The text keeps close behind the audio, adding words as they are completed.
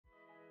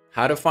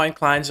How to find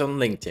clients on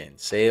LinkedIn,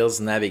 Sales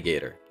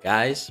Navigator.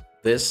 Guys,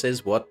 this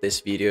is what this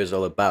video is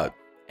all about.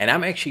 And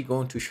I'm actually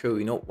going to show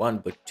you not one,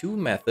 but two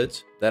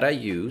methods that I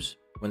use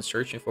when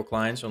searching for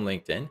clients on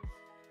LinkedIn.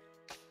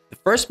 The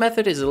first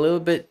method is a little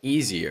bit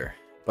easier,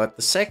 but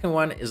the second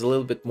one is a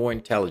little bit more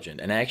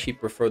intelligent. And I actually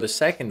prefer the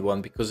second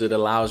one because it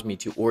allows me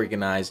to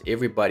organize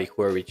everybody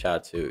who I reach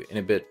out to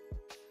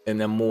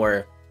in a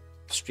more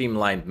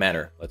streamlined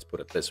manner. Let's put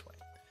it this way.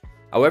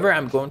 However,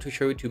 I'm going to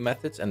show you two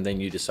methods and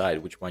then you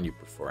decide which one you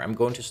prefer. I'm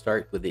going to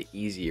start with the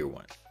easier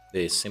one,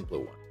 the simpler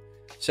one.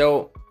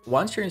 So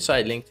once you're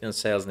inside LinkedIn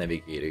Sales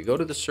Navigator, you go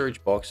to the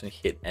search box and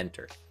hit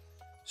enter.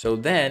 So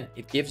then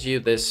it gives you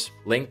this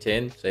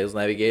LinkedIn Sales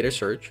Navigator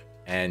search,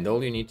 and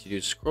all you need to do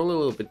is scroll a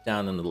little bit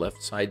down on the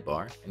left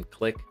sidebar and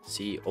click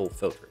see all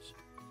filters.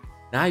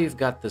 Now you've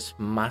got this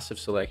massive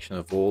selection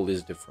of all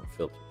these different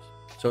filters.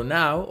 So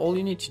now all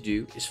you need to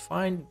do is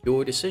find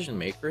your decision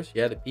makers,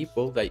 the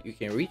people that you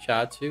can reach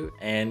out to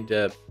and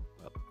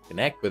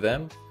connect with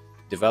them,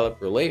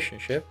 develop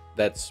relationship.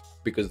 That's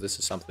because this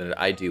is something that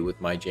I do with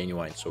my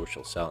genuine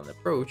social selling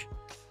approach.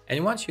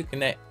 And once you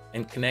connect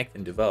and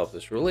develop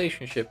this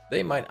relationship,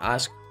 they might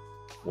ask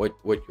what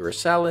you're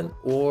selling,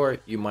 or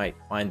you might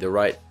find the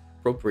right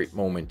appropriate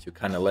moment to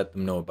kind of let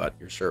them know about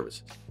your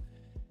services.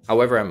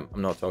 However, I'm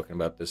not talking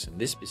about this in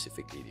this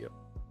specific video.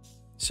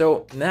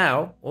 So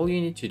now all you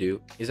need to do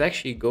is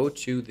actually go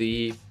to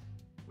the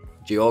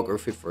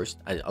geography first.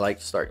 I like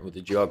to start with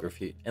the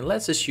geography, and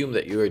let's assume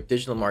that you're a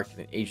digital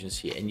marketing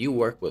agency and you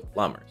work with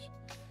plumbers.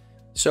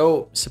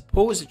 So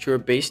suppose that you're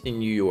based in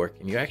New York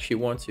and you actually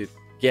want to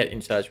get in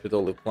touch with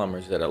all the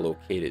plumbers that are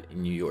located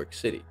in New York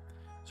City.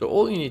 So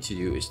all you need to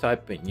do is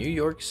type in New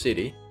York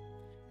City,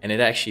 and it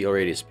actually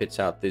already spits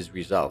out these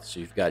results. So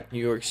you've got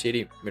New York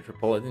City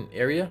metropolitan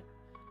area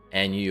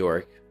and New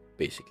York,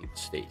 basically the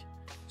state.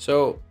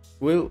 So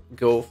we'll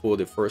go for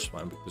the first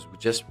one because we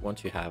just want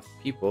to have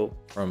people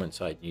from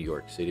inside New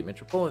York City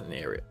metropolitan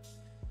area.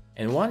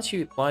 And once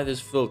you apply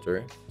this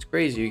filter, it's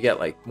crazy, you get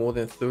like more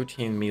than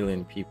 13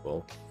 million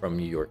people from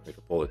New York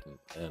metropolitan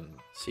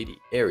city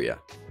area.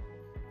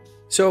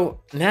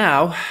 So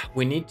now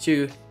we need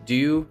to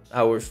do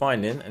our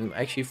finding and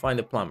actually find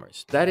the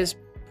plumbers. That is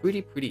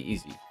pretty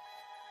easy.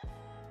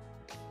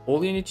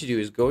 All you need to do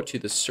is go to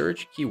the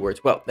search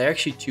keywords. Well, there are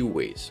actually two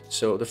ways.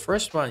 So the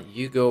first one,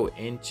 you go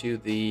into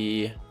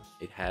it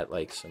had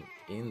like some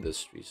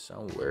industry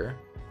somewhere.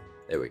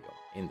 There we go,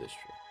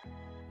 industry.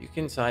 You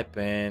can type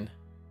in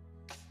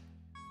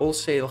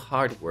wholesale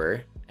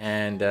hardware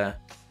and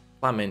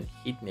plumbing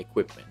heating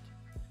equipment.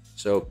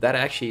 So that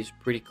actually is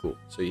pretty cool.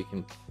 So you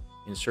can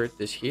insert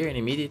this here and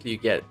immediately you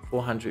get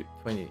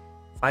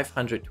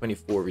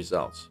 524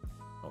 results.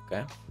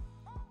 Okay.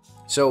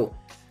 So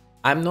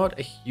I'm not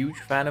a huge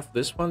fan of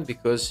this one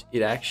because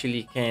it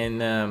actually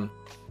can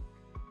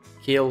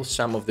kill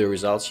some of the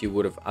results you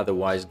would have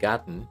otherwise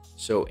gotten.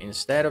 So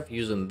instead of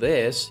using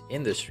this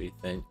industry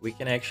thing, we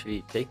can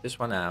actually take this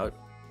one out.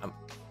 I'm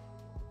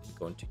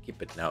going to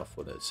keep it now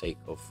for the sake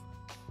of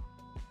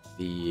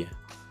the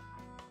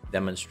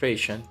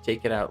demonstration.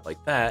 Take it out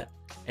like that,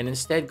 and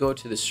instead go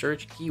to the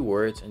search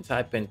keywords and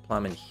type in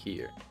plumbing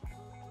here.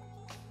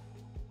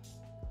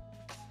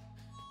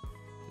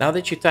 Now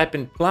that you type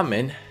in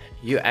plumbing,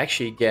 you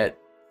actually get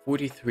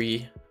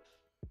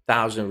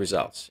 43,000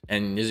 results.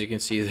 And as you can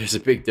see, there's a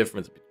big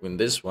difference between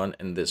this one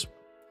and this one.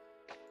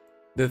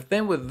 The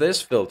thing with this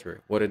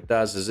filter, what it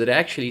does is it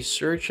actually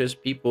searches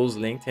people's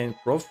LinkedIn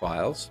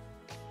profiles,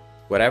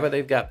 whatever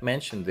they've got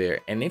mentioned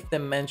there. And if they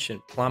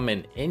mention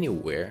plumbing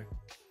anywhere,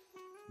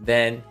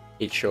 then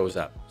it shows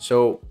up.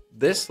 So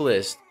this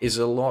list is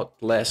a lot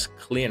less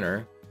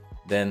cleaner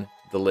than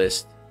the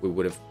list we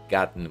would have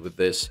gotten with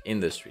this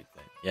industry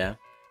thing. Yeah.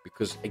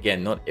 Because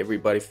again, not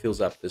everybody fills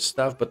up this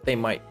stuff, but they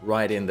might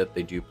write in that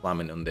they do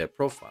plumbing on their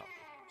profile.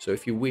 So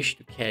if you wish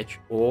to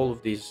catch all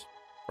of these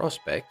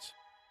prospects,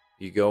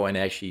 you go and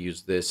actually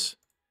use this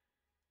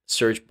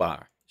search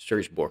box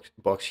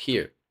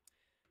here.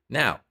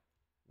 Now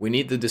we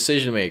need the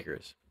decision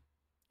makers.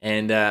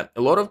 And a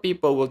lot of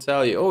people will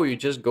tell you, oh, you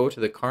just go to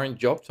the current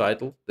job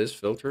title, this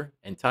filter,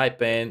 and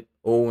type in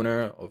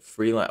owner or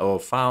freelance or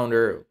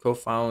founder, or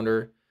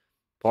co-founder,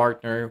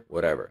 partner,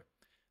 whatever.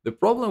 The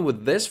problem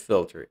with this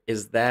filter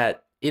is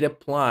that it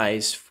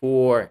applies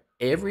for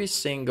every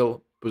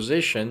single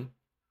position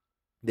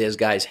these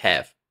guys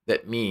have.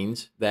 That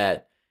means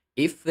that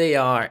if they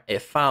are a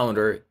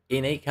founder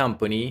in a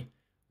company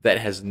that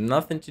has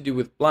nothing to do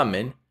with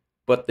plumbing,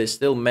 but they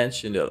still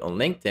mentioned it on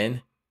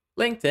LinkedIn,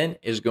 LinkedIn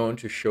is going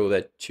to show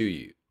that to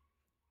you.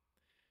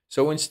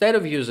 So instead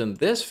of using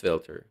this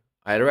filter,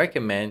 I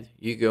recommend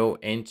you go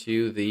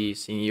into the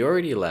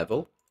seniority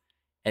level,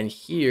 and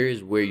here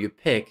is where you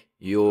pick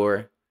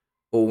your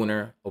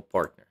owner or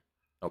partner.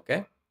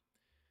 Okay.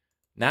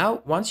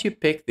 Now, once you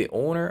pick the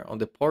owner or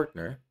the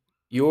partner,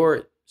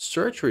 your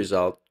search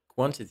result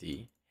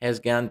quantity has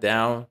gone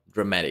down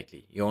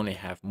dramatically. You only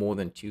have more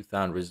than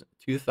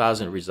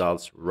 2,000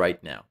 results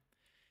right now.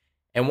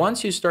 And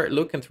once you start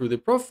looking through the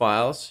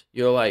profiles,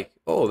 you're like,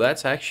 oh,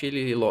 that's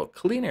actually a lot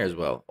cleaner as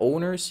well.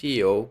 Owner,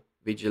 CEO,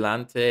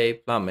 Vigilante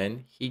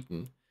Plumbing,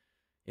 Heaton,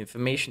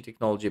 Information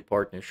Technology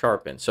Partner,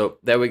 Sharpen. So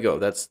there we go.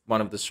 That's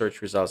one of the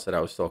search results that I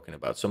was talking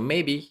about. So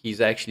maybe he's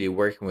actually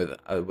working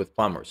with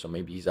plumbers. So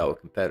maybe he's our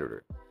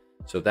competitor.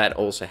 So that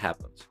also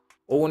happens.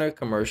 Owner,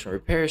 Commercial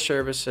Repair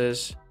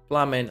Services,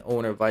 Plumbing,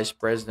 Owner, Vice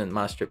President,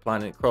 Master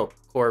Planning Corp,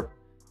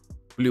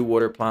 Blue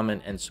Water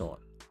Plumbing, and so on.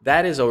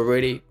 That is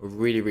already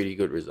really, really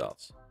good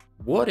results.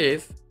 What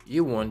if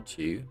you want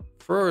to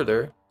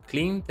further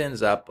clean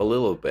things up a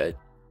little bit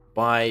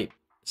by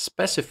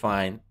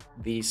specifying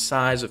the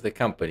size of the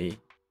company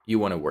you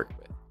want to work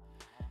with?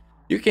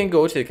 You can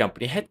go to the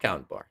company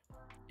headcount bar,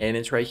 and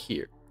it's right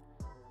here.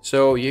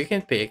 So you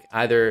can pick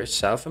either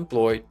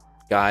self-employed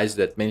guys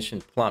that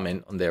mention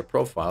plumbing on their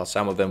profile.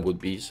 Some of them would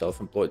be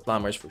self-employed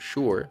plumbers for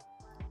sure.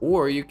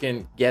 Or you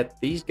can get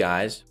these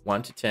guys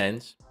 1 to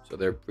 10s. So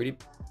they're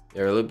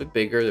a little bit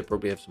bigger. They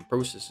probably have some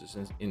processes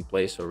in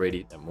place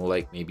already. They're more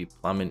like maybe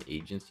plumbing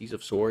agencies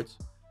of sorts,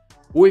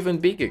 or even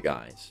bigger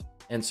guys,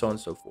 and so on and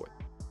so forth.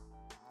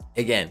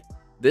 Again,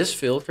 this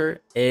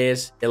filter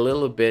is a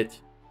little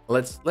bit,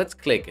 let's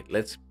click it.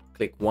 Let's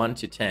click 1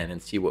 to 10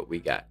 and see what we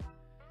got.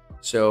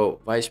 So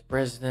Vice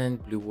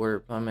President, Blue Water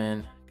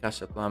Plumbing,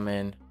 Casa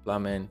Plumbing.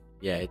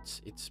 Yeah,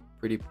 it's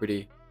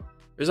pretty.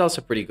 Results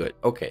are pretty good.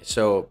 Okay,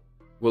 so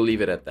we'll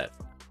leave it at that.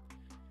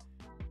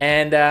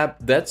 And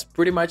that's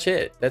pretty much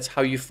it. That's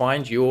how you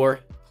find your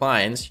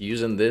clients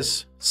using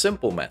this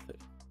simple method.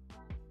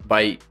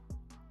 By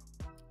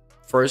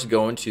first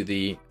going to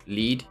the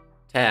lead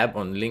tab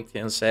on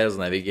LinkedIn Sales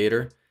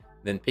Navigator,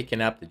 then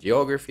picking up the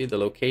geography, the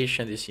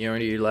location, the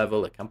seniority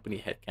level, the company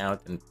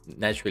headcount, and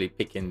naturally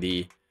picking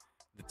the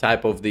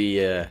type of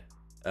the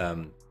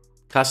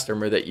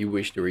customer that you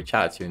wish to reach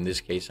out to. In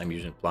this case, I'm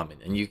using plumbing,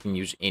 and you can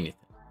use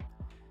anything.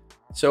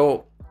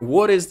 So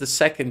what is the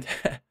second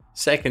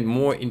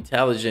more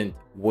intelligent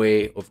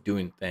way of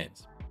doing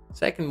things?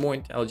 Second more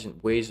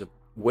intelligent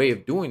way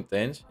of doing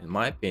things, in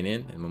my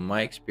opinion and in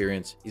my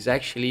experience, is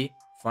actually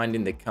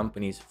finding the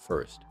companies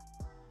first.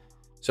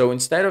 So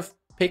instead of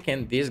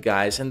picking these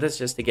guys, and that's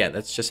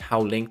just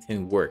how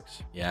LinkedIn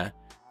works, yeah,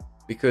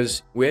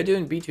 because we're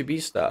doing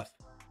B2B stuff,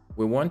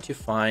 we want to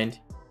find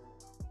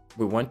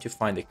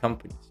the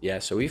companies, yeah.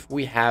 So if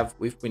we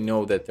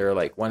know that there are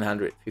like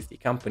 150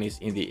 companies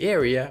in the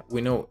area,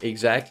 we know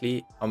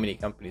exactly how many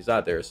companies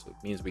are there. So it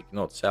means we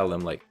cannot sell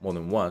them like more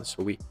than once.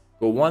 So we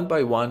go one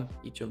by one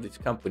each of these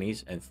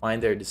companies and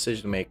find their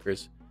decision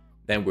makers.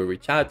 Then we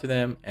reach out to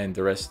them, and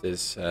the rest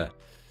is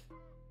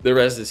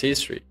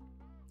history.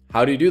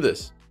 How do you do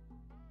this?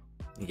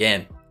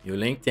 Again, you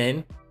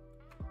LinkedIn,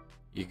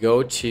 you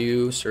go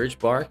to search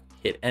bar,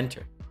 hit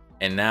enter,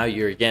 and now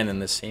you're again in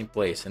the same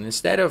place. And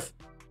instead of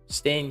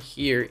staying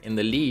here in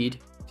the lead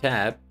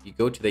tab, you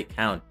go to the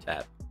account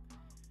tab.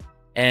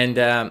 And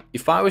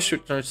if I was to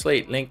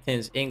translate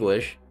LinkedIn's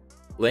English,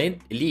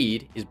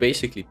 lead is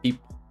basically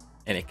people,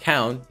 and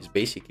account is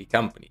basically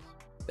companies.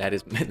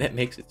 That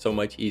makes it so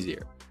much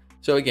easier.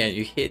 So again,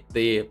 you hit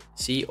the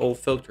see all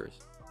filters,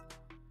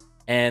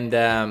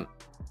 and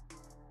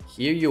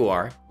here you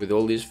are with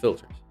all these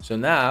filters. So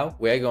now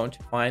we're going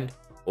to find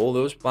all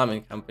those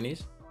plumbing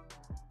companies,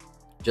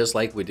 just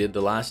like we did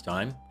the last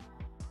time.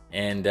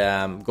 And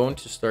I'm going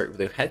to start with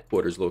the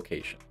headquarters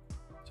location.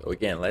 So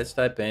again, let's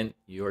type in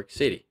New York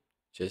City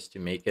just to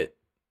make it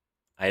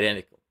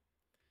identical.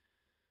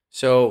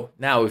 So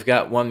now we've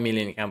got 1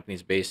 million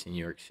companies based in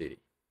New York City.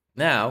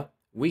 Now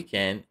we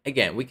can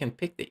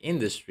pick the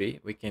industry.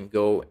 We can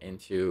go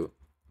into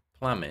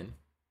plumbing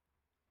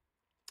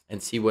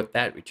and see what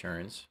that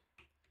returns.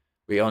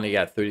 We only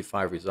got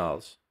 35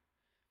 results.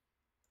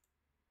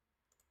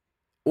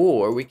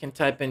 Or we can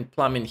type in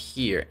plumbing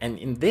here. And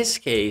in this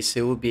case,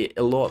 it will be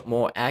a lot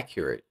more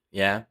accurate,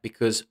 yeah,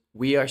 because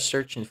we are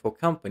searching for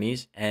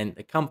companies, and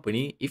a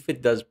company, if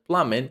it does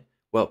plumbing,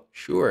 well,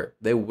 sure,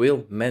 they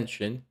will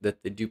mention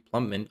that they do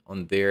plumbing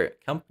on their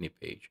company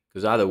page,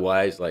 because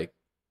otherwise, like,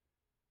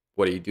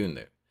 what are you doing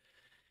there?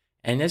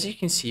 And as you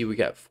can see, we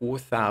got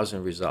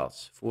 4,000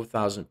 results,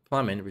 4,000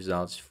 plumbing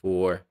results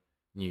for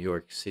New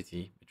York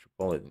City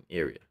metropolitan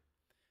area.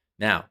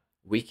 Now,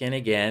 we can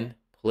again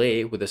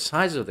play with the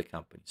size of the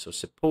company. So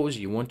suppose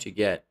you want to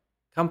get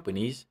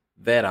companies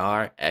that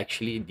are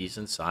actually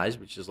decent size,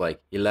 which is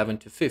like 11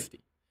 to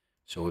 50.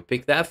 So we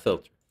pick that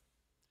filter.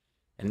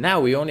 And now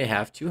we only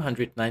have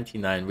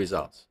 299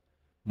 results.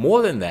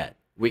 More than that,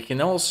 we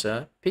can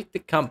also pick the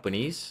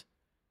companies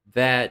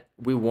that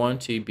we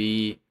want to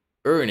be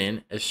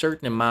earning a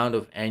certain amount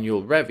of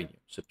annual revenue.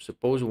 So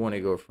suppose we want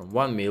to go from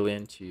 1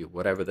 million to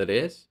whatever that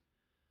is.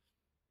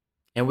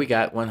 And we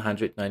got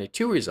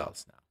 192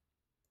 results now.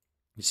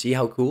 You see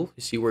how cool?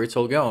 You see where it's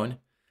all going?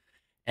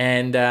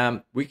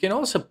 And we can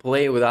also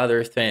play with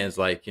other things,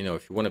 like, you know,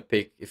 if you want to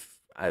pick,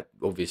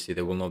 obviously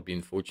there will not be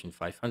in Fortune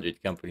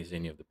 500 companies,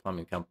 any of the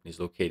plumbing companies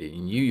located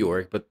in New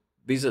York, but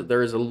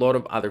there is a lot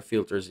of other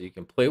filters that you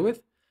can play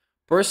with.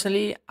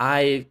 Personally,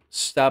 I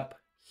stop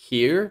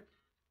here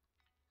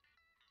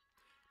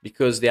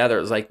because the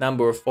others, like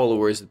number of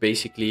followers,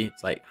 basically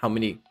it's like how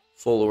many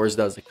followers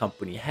does the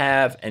company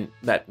have, and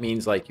that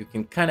means like you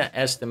can kind of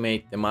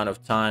estimate the amount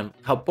of time,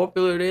 how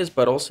popular it is,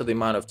 but also the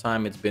amount of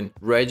time it's been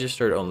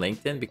registered on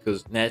LinkedIn,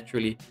 because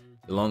naturally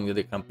the longer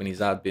the company's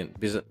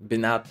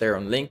been out there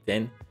on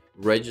LinkedIn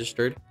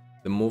registered,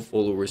 the more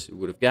followers it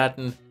would have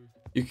gotten.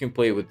 You can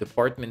play with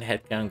department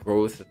headcount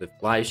growth that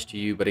applies to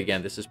you, but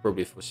again, this is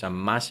probably for some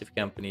massive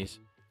companies.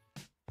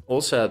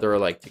 Also, there are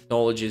like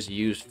technologies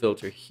used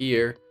filter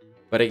here,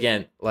 but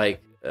again,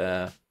 like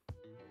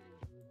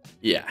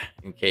yeah,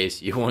 in case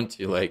you want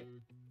to like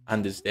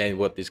understand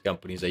what these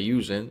companies are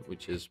using,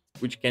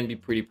 which can be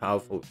pretty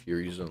powerful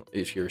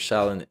if you're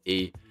selling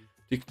a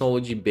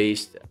technology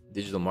based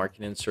digital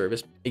marketing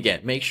service.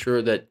 Again, make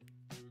sure that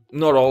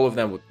not all of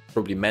them would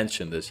probably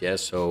mention this, yeah,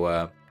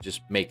 so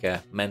just make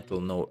a mental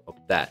note of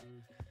that.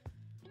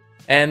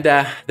 And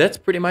that's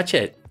pretty much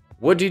it.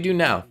 What do you do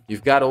now?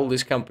 You've got all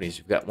these companies.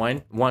 You've got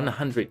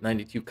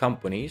 192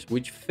 companies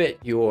which fit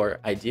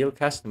your ideal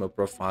customer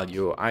profile,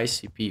 your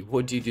ICP.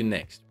 What do you do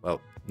next? Well,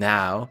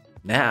 now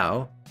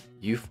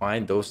you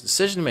find those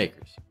decision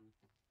makers.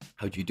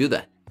 How do you do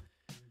that?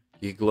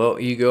 You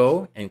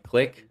go and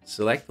click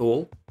select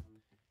all,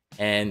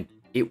 and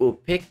it will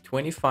pick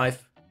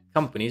 25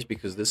 companies,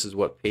 because this is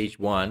what page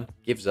 1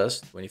 gives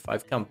us,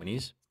 25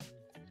 companies.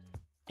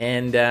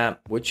 And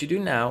what you do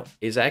now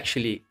is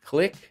actually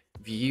click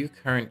view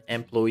current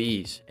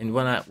employees. And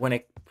when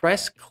I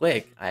press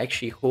click, I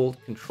actually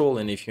hold control,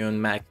 and if you're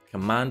on Mac,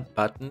 command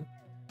button.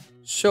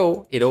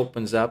 So it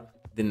opens up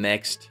the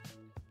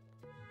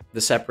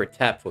separate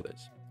tab for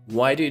this.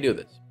 Why do you do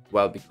this?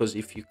 Well, because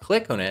if you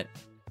click on it,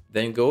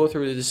 then go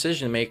through the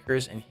decision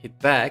makers and hit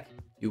back,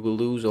 you will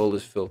lose all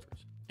these filters.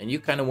 And you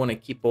kind of want to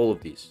keep all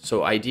of these.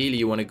 So ideally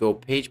you want to go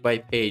page by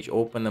page,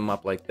 open them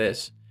up like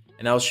this,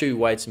 and I'll show you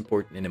why it's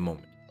important in a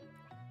moment.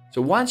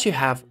 So once you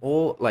have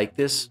all like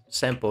this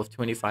sample of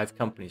 25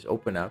 companies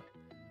open up,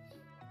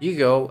 you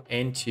go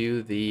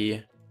into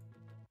the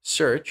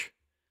search,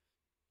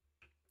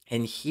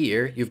 and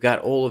here you've got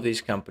all of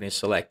these companies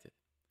selected.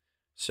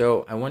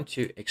 So I want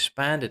to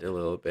expand it a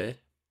little bit.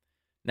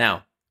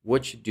 Now,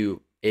 what you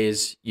do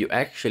is you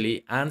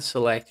actually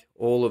unselect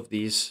all of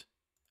these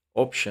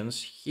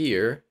options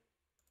here.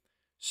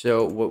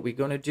 So what we're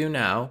going to do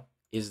now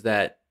is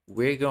that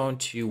we're going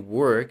to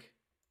work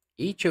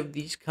each of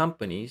these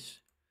companies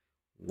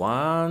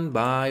one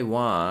by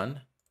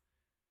one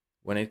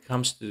when it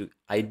comes to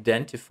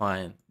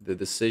identifying the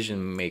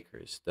decision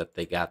makers that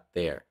they got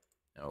there.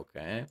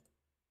 Okay,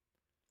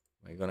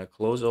 we're going to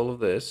close all of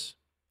this,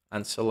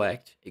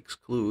 unselect,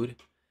 exclude,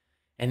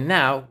 and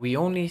now we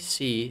only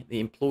see the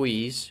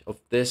employees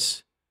of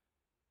this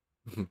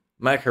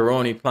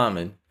macaroni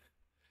plumbing.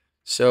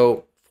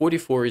 So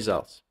 44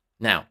 results.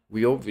 Now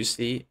we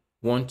obviously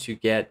want to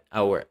get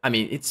our, I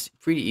mean, it's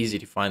pretty easy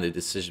to find the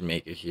decision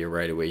maker here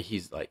right away.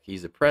 He's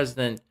the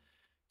president,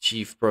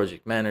 chief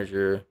project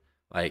manager.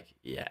 Like,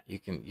 yeah, you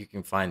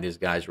can find these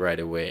guys right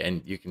away,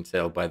 and you can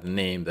tell by the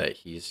name that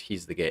he's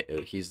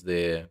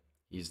the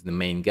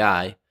main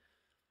guy.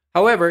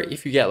 However,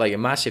 if you get like a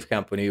massive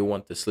company, you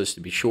want this list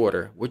to be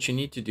shorter. What you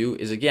need to do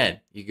is,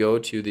 again, you go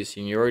to the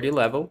seniority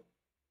level,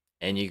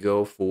 and you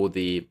go for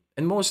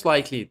and most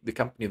likely the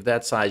company of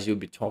that size, you'll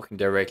be talking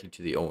directly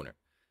to the owner.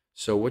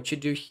 So what you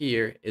do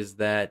here is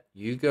that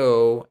you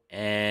go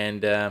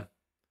and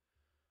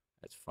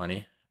that's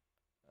funny.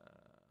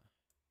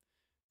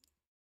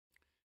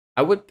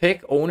 I would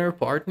pick owner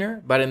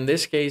partner, but in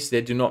this case,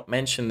 they do not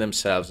mention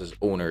themselves as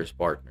owners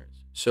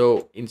partners.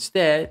 So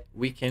instead,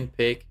 we can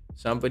pick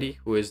somebody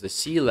who is the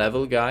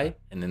C-level guy.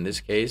 And in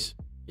this case,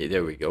 yeah,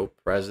 there we go,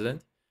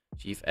 president,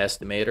 chief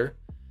estimator.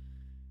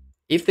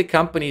 If the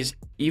company is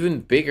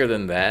even bigger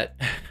than that,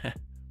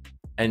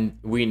 and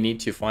we need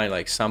to find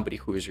like somebody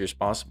who is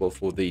responsible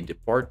for the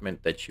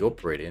department that you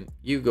operate in,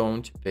 you're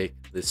going to pick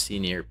the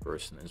senior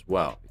person as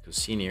well, because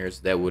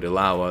seniors, that would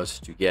allow us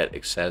to get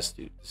access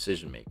to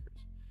decision makers.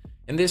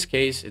 In this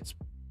case, it's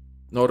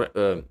not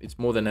it's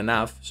more than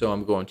enough, so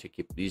I'm going to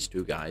keep these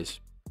two guys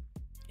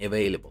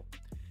available.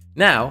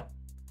 Now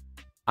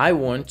I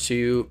want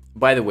to,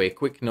 by the way,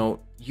 quick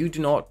note, you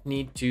do not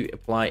need to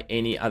apply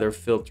any other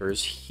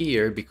filters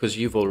here, because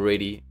you've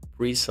already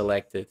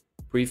pre-selected,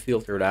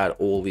 pre-filtered out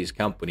all these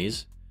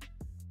companies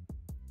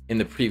in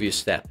the previous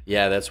step.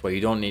 Yeah, that's why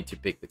you don't need to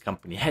pick the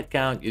company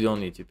headcount, you don't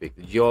need to pick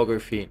the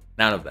geography,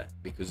 none of that,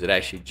 because it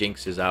actually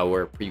jinxes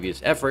our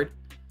previous effort.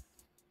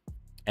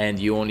 And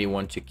you only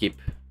want to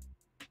keep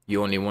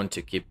you only want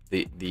to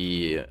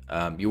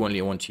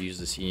use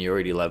the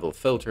seniority level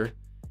filter,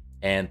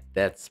 and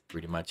that's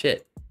pretty much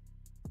it.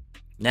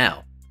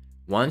 Now,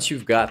 once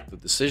you've got the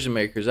decision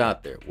makers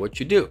out there, what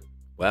you do?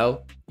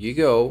 Well, you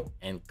go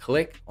and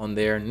click on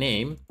their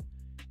name,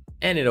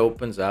 and it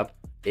opens up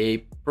a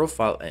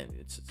profile, and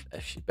it's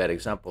actually a bad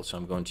example, so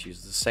I'm going to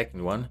use the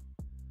second one.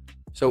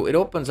 So it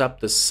opens up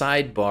the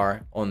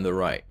sidebar on the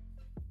right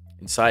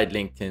inside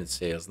LinkedIn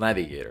Sales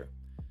Navigator.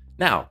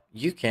 Now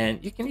you can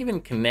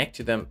even connect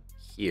to them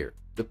here.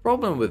 The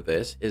problem with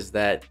this is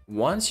that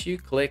once you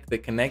click the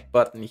connect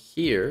button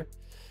here,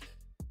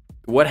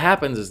 what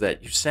happens is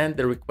that you send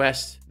the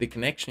request, the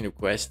connection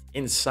request,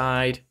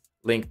 inside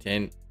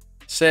LinkedIn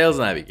Sales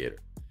Navigator.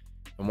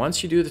 And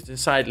once you do this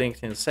inside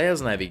LinkedIn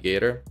Sales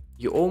Navigator,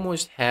 you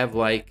almost have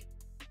like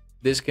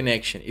this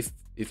connection.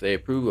 If they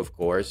approve, of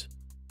course,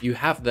 you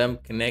have them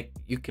connect,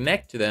 you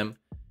connect to them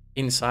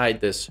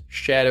inside this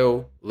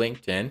shadow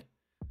LinkedIn,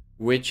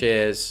 which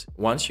is,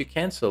 once you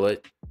cancel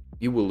it,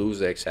 you will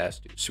lose access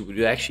to. So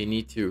you actually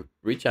need to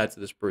reach out to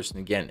this person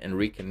again and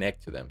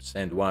reconnect to them,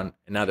 send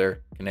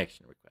another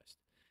connection request.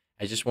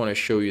 I just want to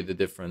show you the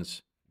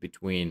difference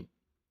between,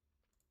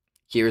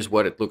 here's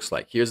what it looks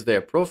like. Here's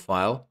their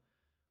profile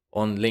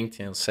on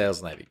LinkedIn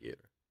Sales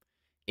Navigator.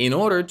 In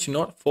order to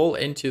not fall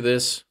into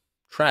this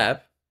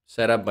trap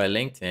set up by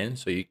LinkedIn,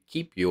 so you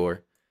keep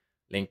your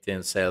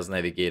LinkedIn Sales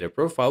Navigator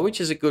profile, which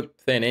is a good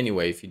thing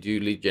anyway. If you do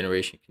lead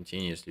generation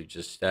continuously,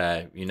 just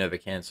you never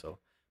cancel.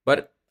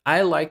 But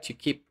I like to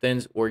keep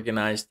things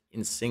organized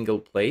in single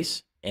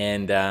place.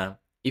 And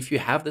if you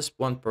have this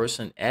one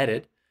person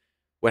added,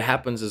 what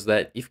happens is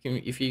that if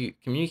you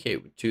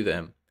communicate to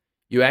them,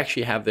 you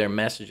actually have their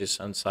messages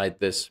inside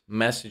this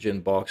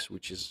messaging box,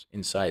 which is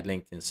inside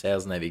LinkedIn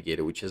Sales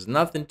Navigator, which has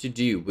nothing to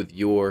do with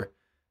your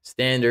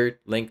standard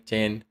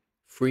LinkedIn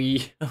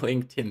free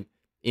LinkedIn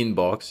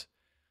inbox.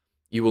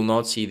 You will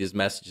not see these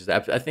messages.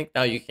 I think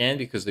now you can,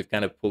 because they've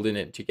kind of pulled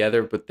it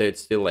together, but they'd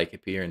still like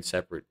appear in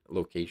separate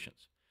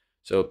locations.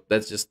 So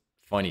that's just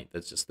funny.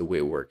 That's just the way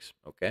it works.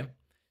 Okay.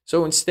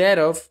 So instead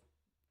of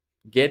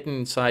getting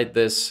inside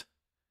this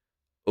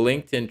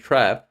LinkedIn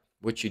trap,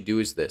 what you do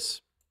is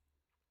this.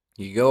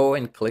 You go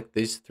and click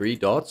these three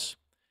dots,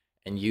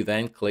 and you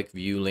then click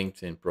view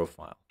LinkedIn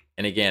profile.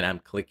 And again, I'm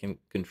clicking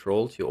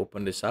control to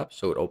open this up,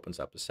 so it opens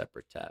up a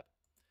separate tab.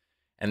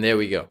 And there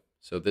we go.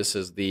 So this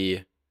is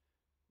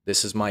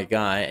my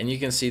guy, and you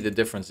can see the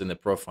difference in the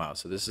profile.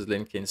 So this is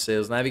LinkedIn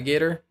Sales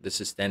Navigator.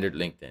 This is standard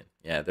LinkedIn.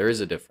 Yeah, there is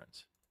a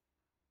difference.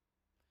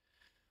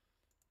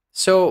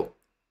 So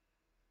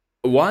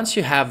once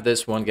you have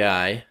this one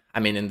guy, I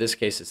mean, in this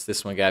case, it's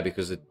this one guy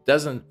because it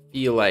doesn't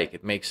feel like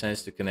it makes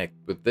sense to connect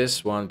with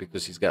this one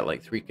because he's got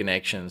like 3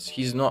 connections.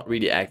 He's not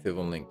really active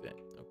on LinkedIn.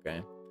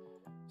 Okay.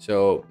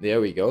 So there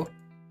we go.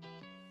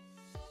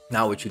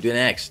 Now what you do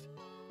next?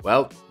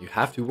 Well, you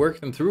have to work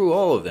them through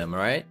all of them,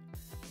 right?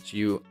 So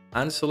you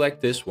unselect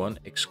this one,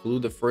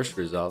 exclude the first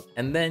result,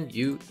 and then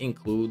you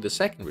include the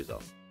second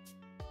result.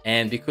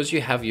 And because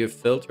you have your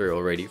filter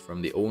already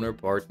from the owner,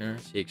 partner,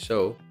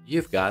 CXO,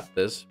 you've got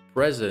this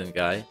president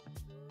guy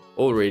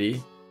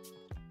already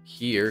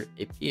here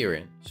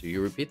appearing. So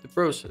you repeat the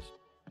process,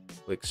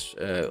 click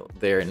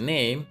their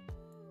name,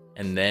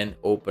 and then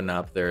open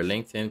up their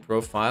LinkedIn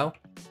profile,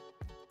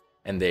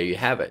 and there you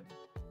have it.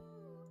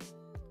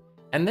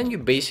 And then you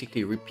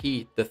basically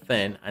repeat the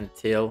thing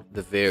until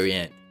the very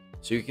end.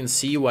 So you can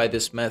see why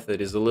this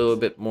method is a little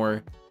bit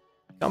more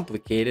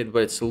complicated,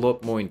 but it's a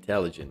lot more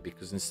intelligent,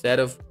 because instead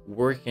of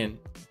working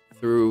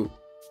through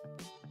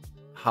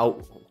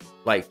how,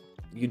 like,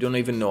 you don't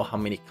even know how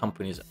many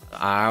companies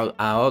are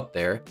out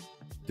there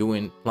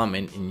doing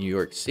plumbing in New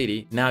York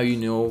City. Now you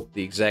know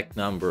the exact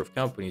number of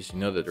companies. You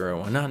know that there are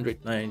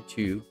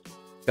 192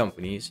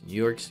 companies in New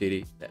York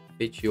City that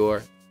fit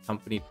your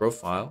company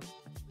profile,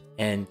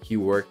 and you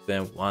work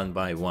them one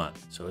by one.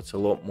 So it's a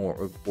lot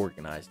more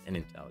organized and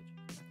intelligent.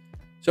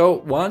 So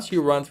once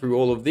you run through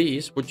all of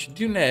these, what you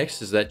do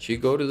next is that you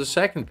go to the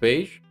second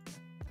page,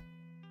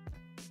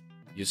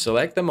 you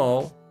select them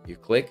all, you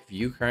click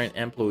view current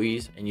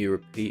employees, and you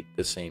repeat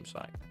the same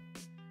cycle.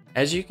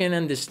 As you can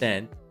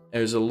understand,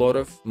 there's a lot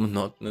of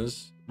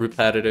monotonous,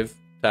 repetitive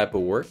type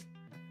of work.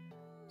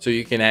 So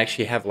you can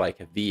actually have like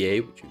a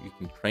VA, which you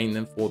can train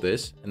them for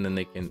this, and then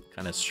they can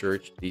kind of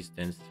search these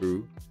things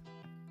through.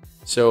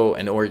 So,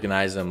 and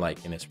organize them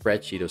like in a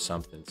spreadsheet or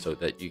something, so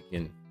that you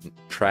can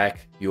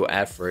track your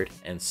effort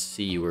and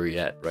see where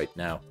you're at right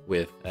now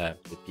with the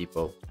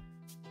people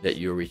that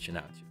you're reaching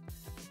out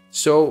to.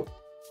 So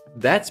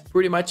that's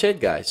pretty much it,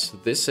 guys.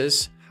 This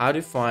is how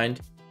to find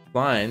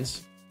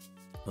clients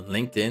on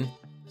LinkedIn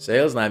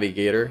Sales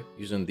Navigator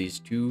using these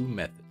 2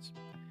 methods.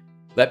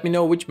 Let me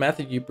know which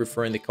method you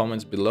prefer in the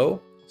comments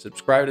below.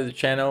 Subscribe to the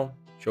channel,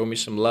 show me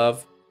some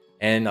love,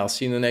 and I'll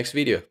see you in the next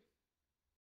video.